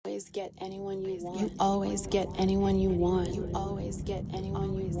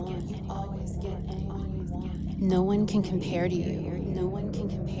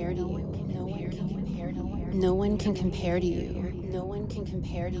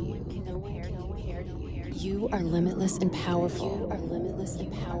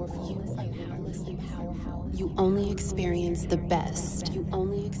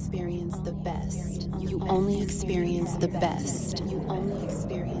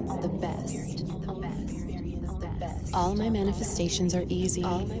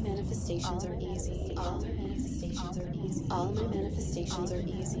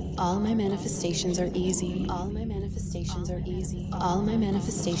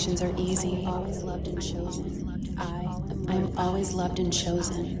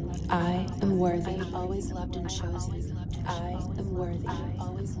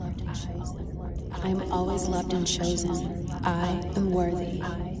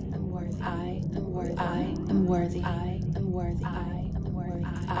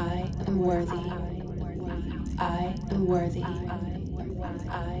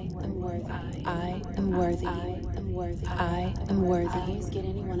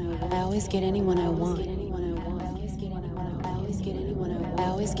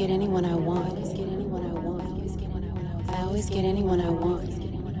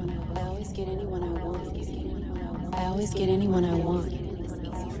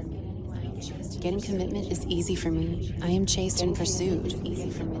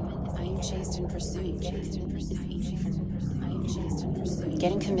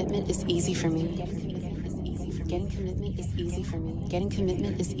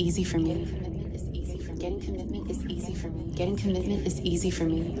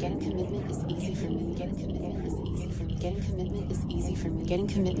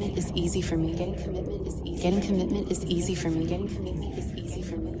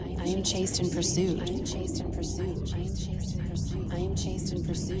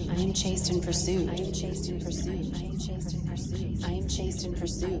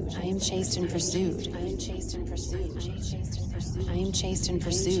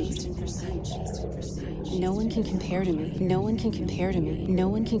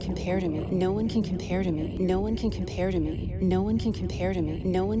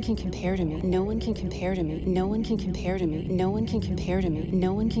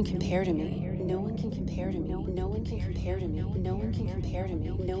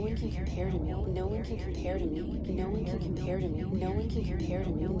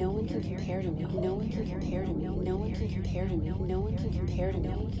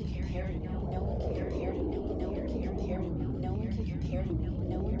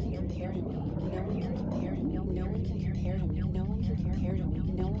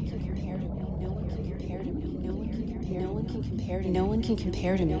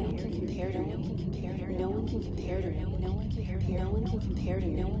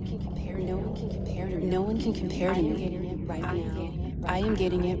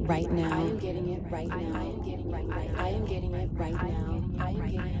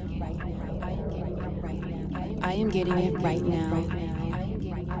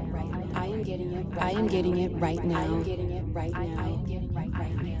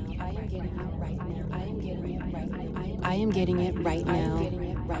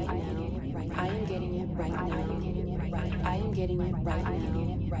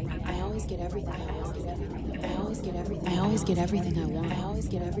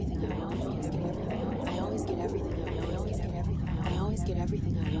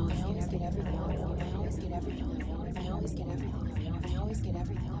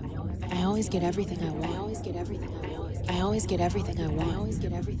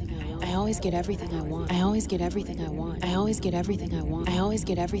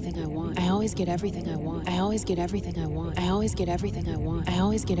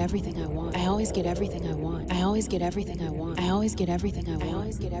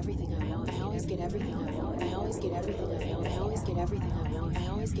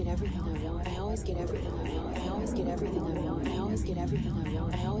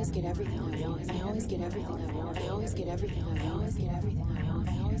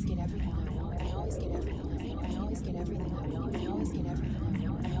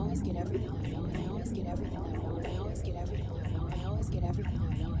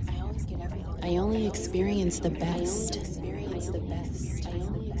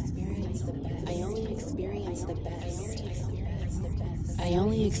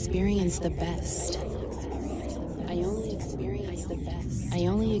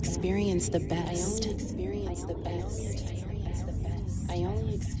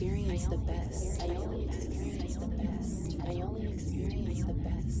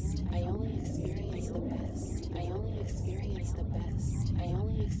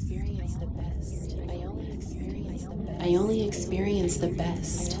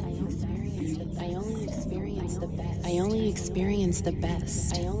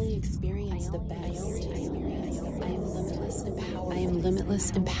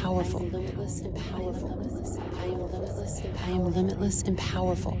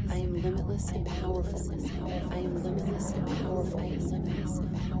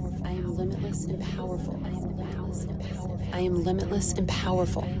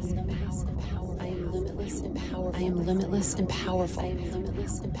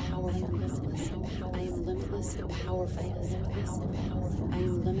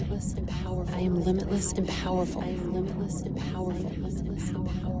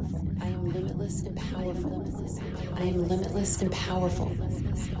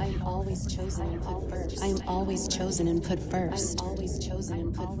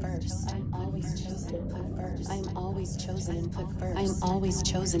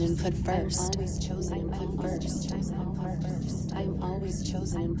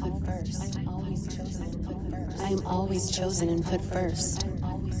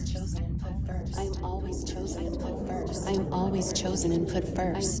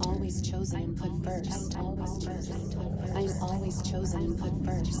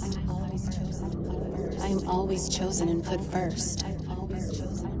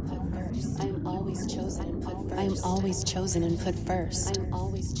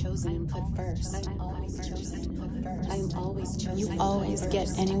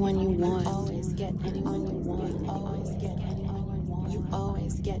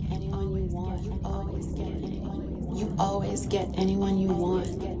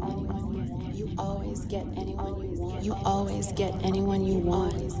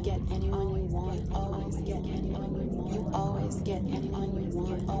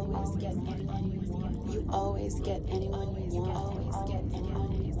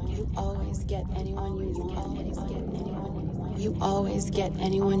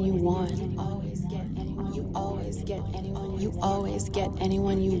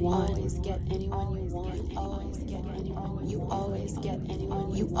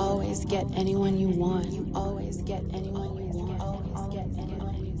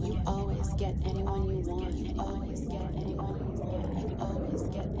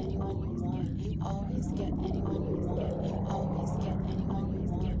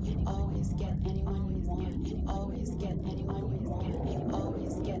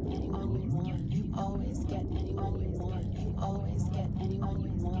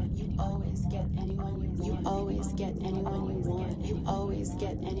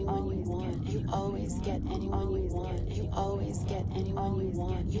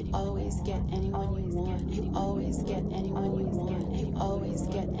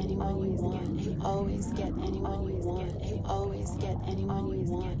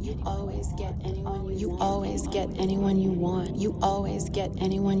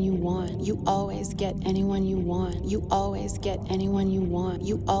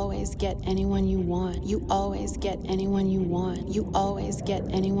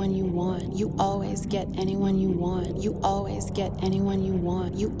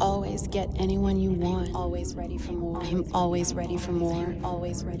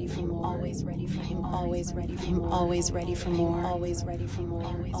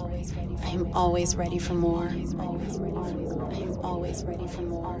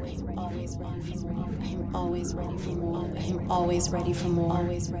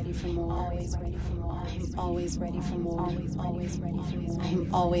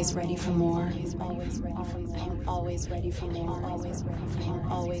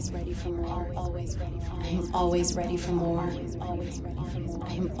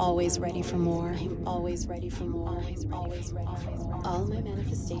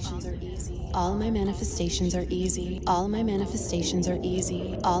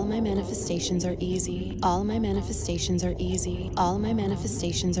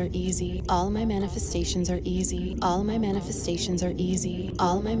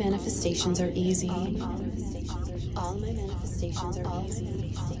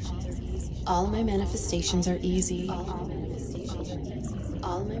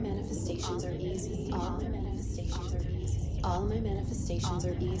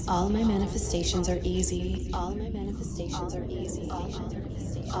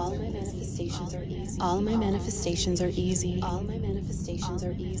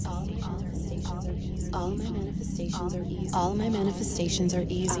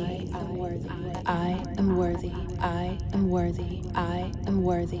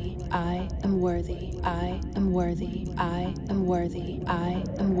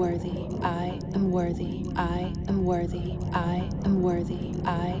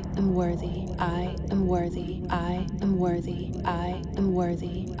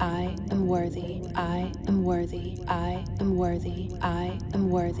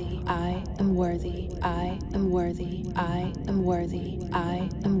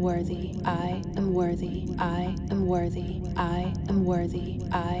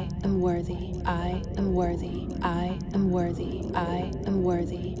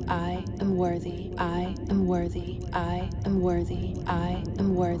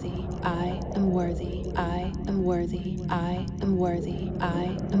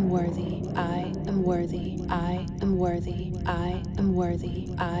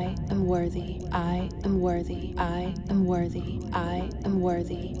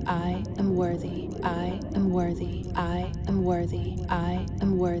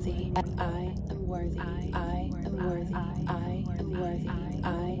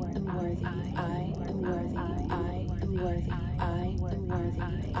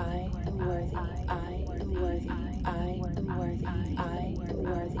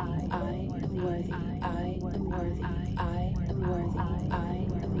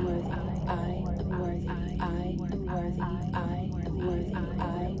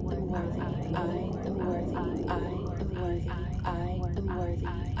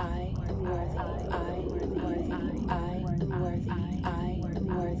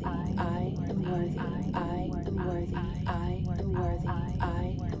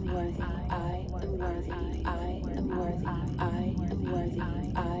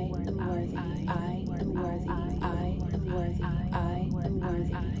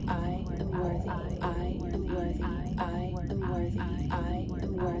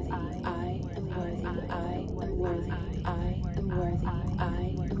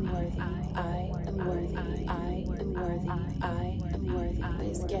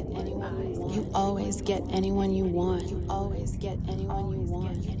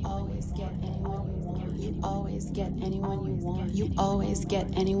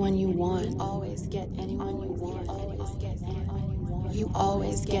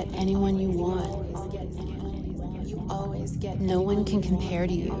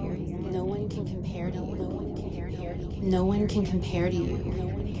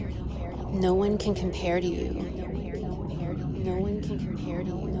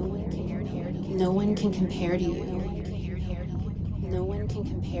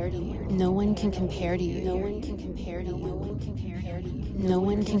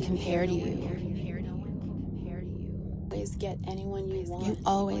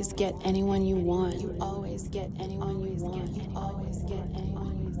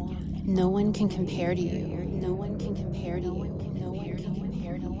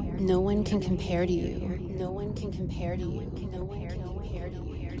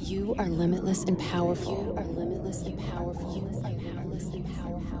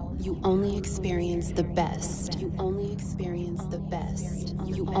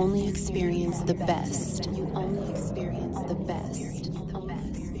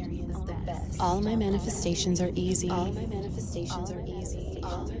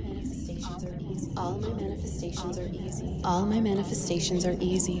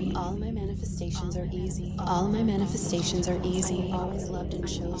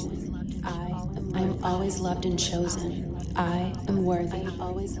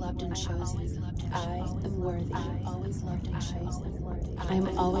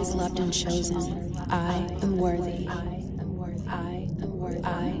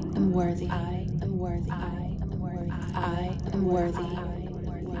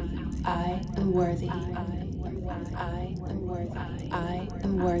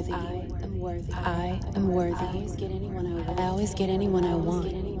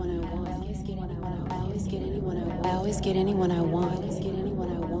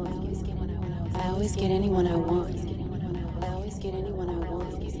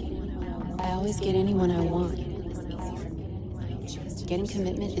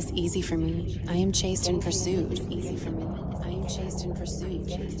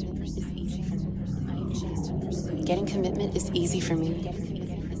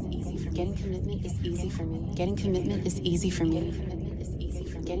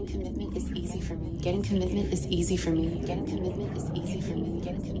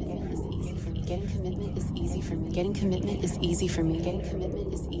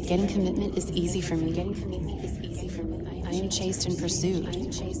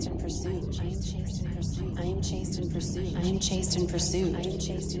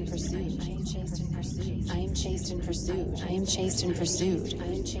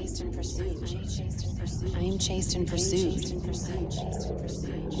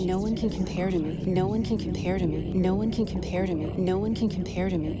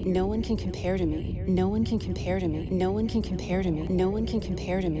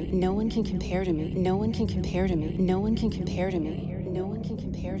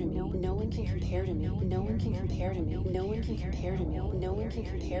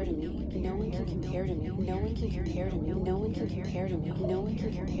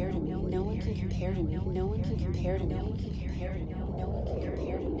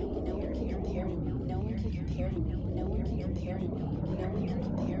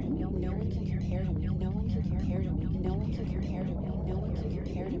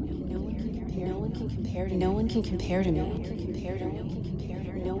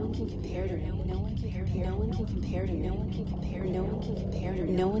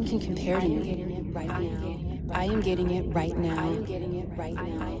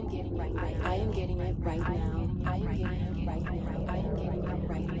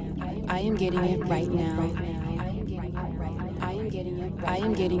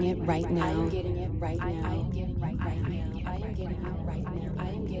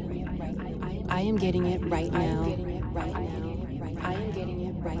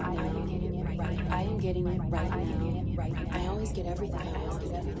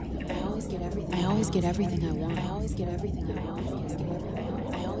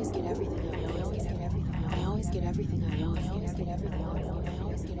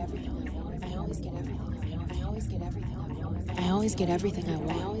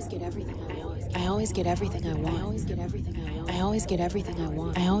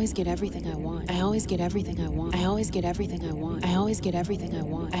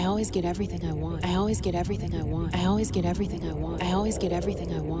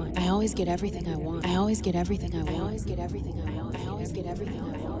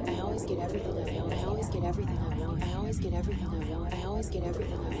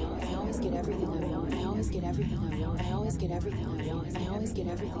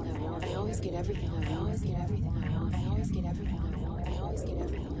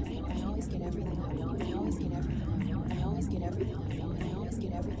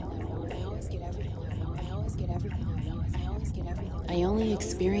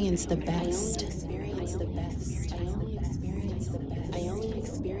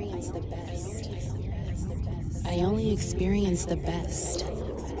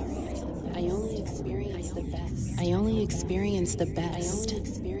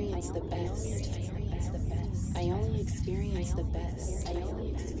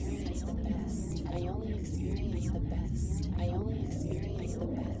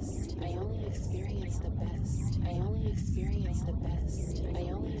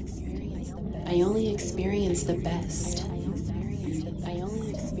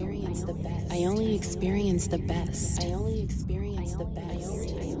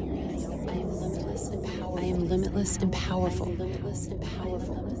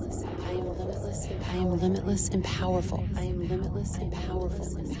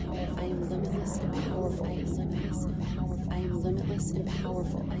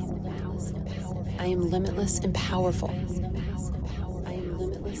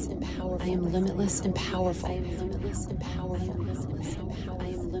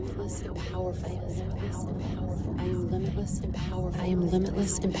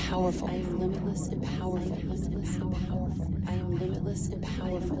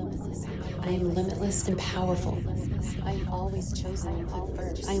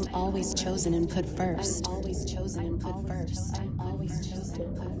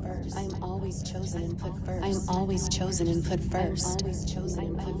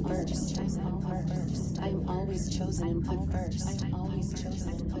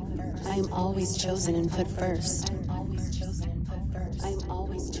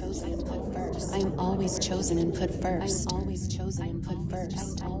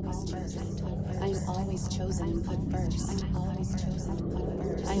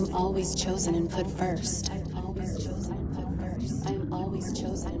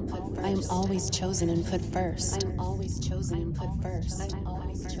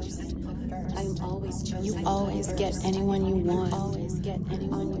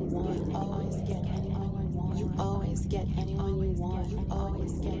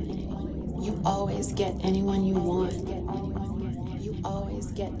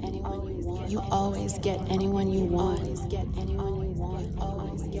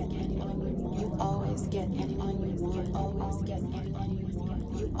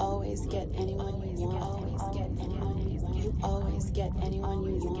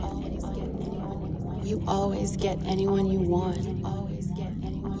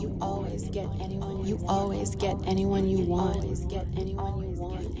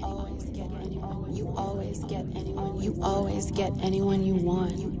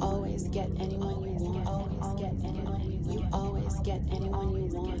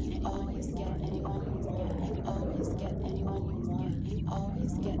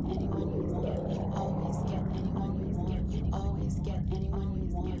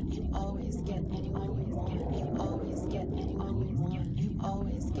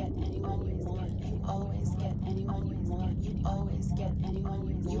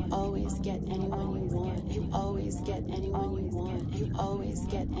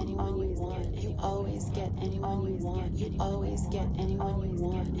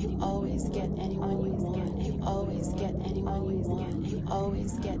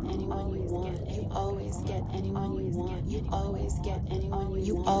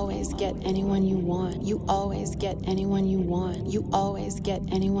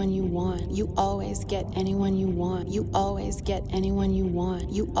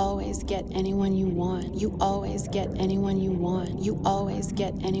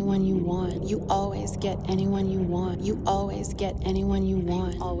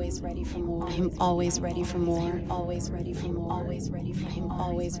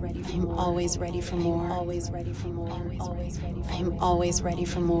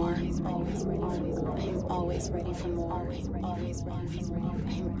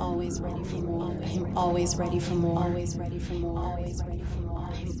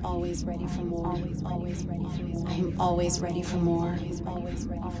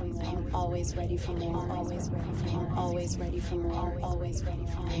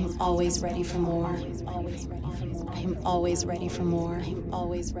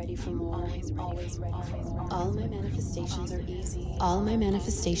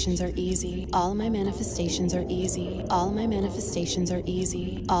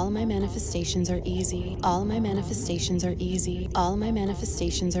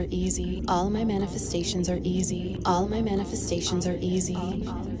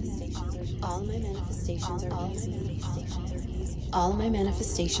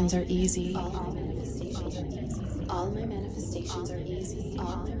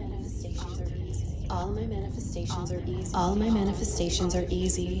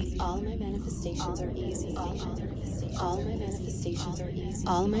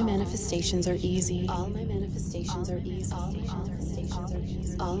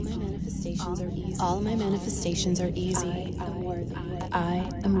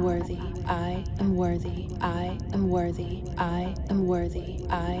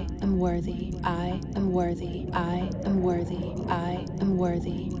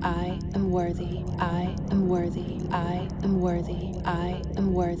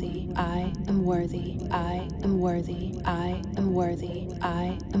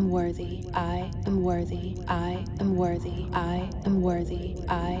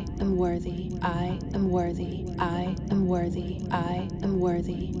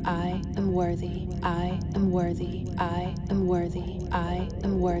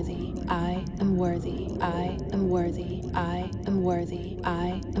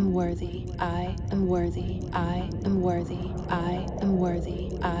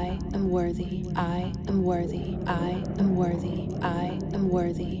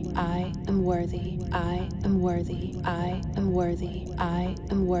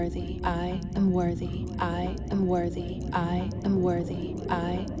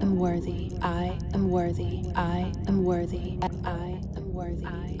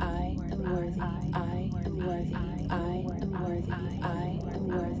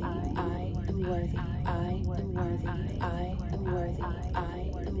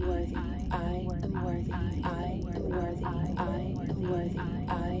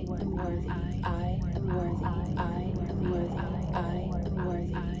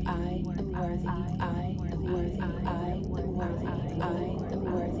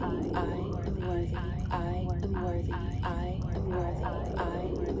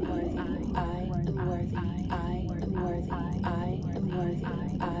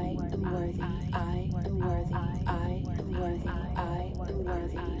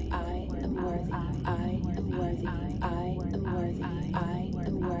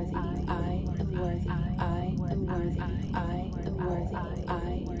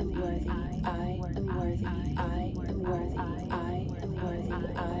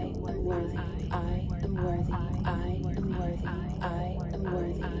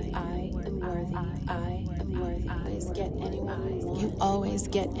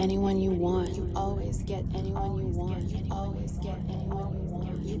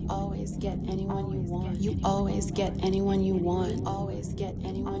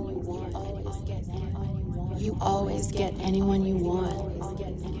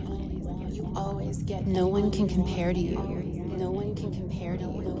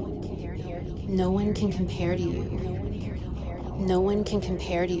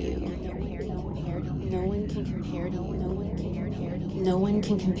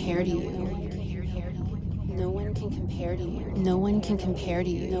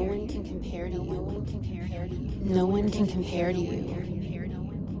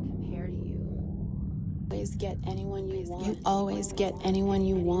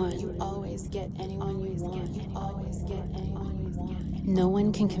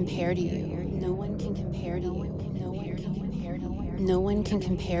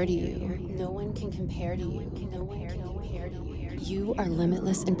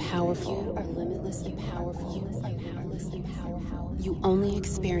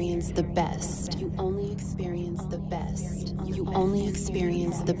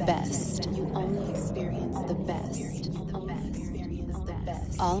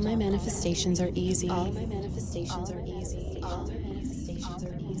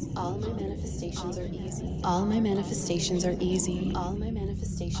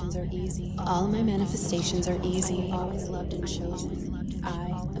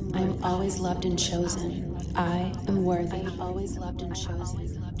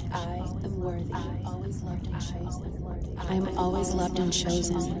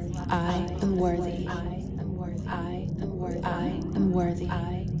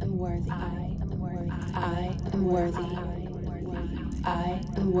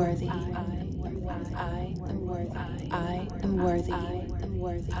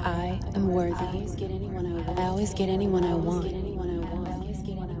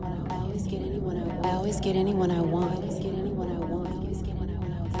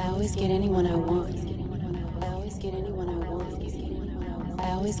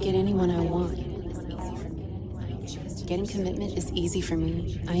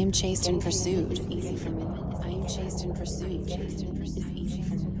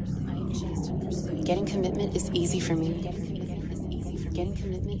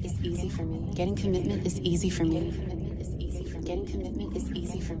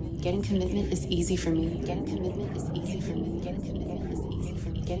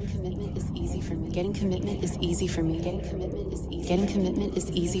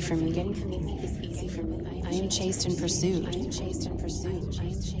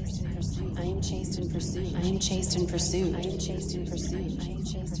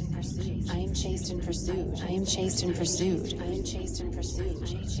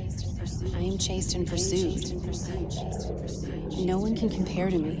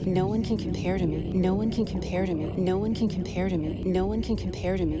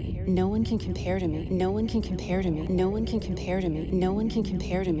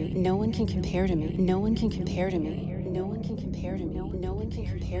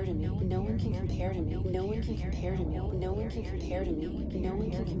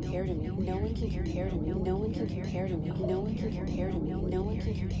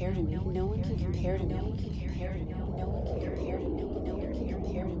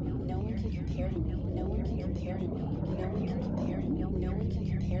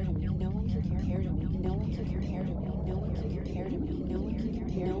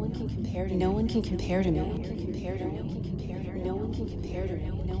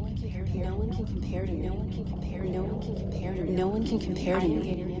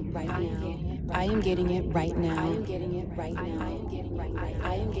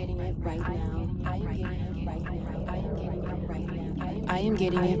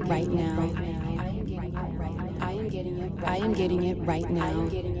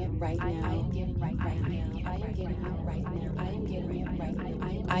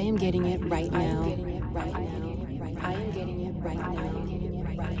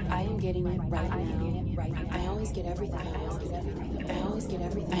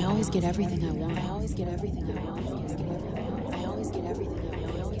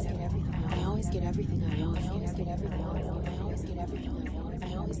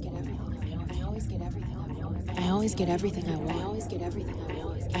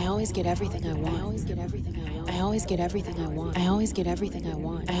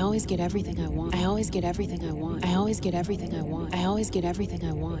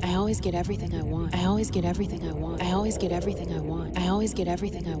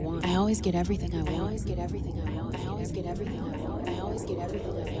always get everything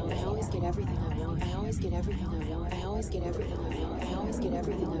I want. I always get everything I want. I always get everything I want. I always get everything I want. I always get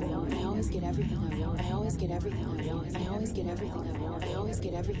everything I want. I always get everything I want. I always get everything I want. I always get everything I want. I always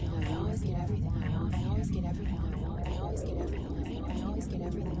get everything I want. I always get everything I want. I always get everything I want. I always get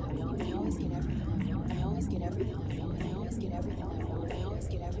everything I want. I always get everything I want. I always get everything I want. I always get everything I want. I always get everything I want. I always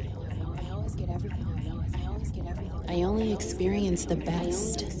get everything I want. I always get everything I want. I always get everything. I only experience the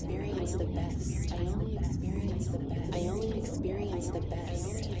best. I only experience the best. I only experience the best. I only experience the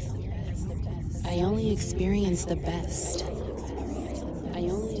best. I only experience the best. I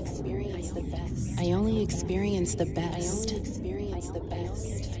only experience the best. I only experience the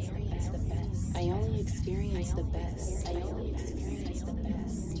best. I only experience the best. I only experience the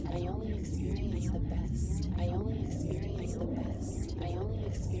best. I only experience the best. I only experience the best. I only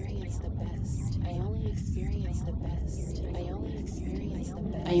experience the best. I only experience the best. I only experience the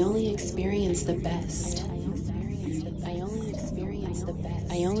best. I only experience the best. I only experience the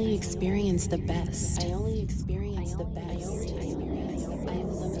best. I only experience the best. I only experience the best. I only experience the best.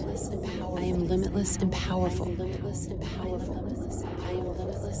 I am limitless and powerful. I am limitless and powerful. I am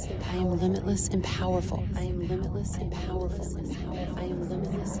limitless and powerful. I am limitless and powerful. I am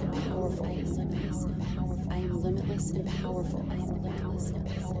limitless and powerful. I am limitless and powerful. I am limitless and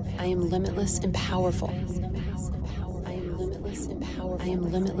powerful. I am limitless and powerful. I am limitless and powerful. I am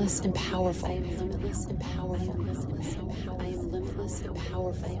limitless and powerful. I am limitless and powerful. I am limitless and powerful. I am limitless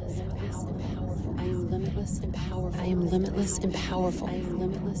and powerful. I am limitless and powerful. I am limitless and powerful. I am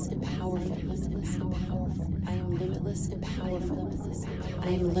limitless and powerful. I am limitless and powerful. I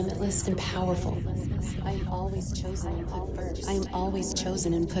am limitless and powerful. I am always chosen and put first. I am always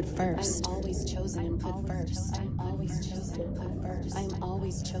chosen and put first. I am always chosen and put first. I am always chosen and put first. I am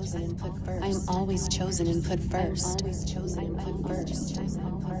always chosen and put first. I am always chosen and put first. Always chosen and put first.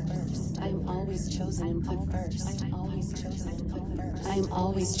 I am always chosen and put first. I am always chosen and put first. I am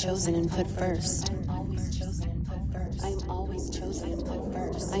always chosen and put first. I am always chosen and put first. I am always chosen and put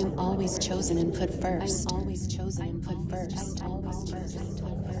first. I am always chosen and put first. I am always chosen and put first. I am always chosen and put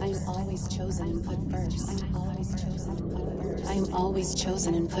first. I am always chosen and put first. I am always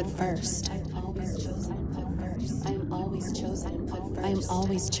chosen and put first. I am always chosen and put first. I am always chosen and put first. I am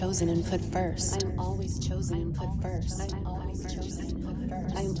always chosen and put first. I am always chosen and put first.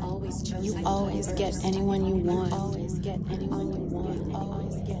 I am always chosen. You always get anyone you want. Always get anyone you want.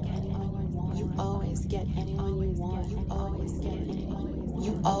 Always get anyone you want. You always get anyone you want. You always get anyone you want.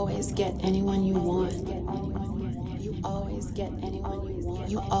 You always get anyone you want. You always get anyone you want.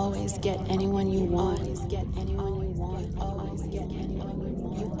 You always get anyone you want. You always get anyone you want. You always get anyone you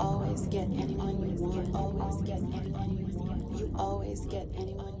want. You always get anyone you want. You always get anyone you want. You always get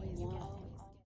anyone.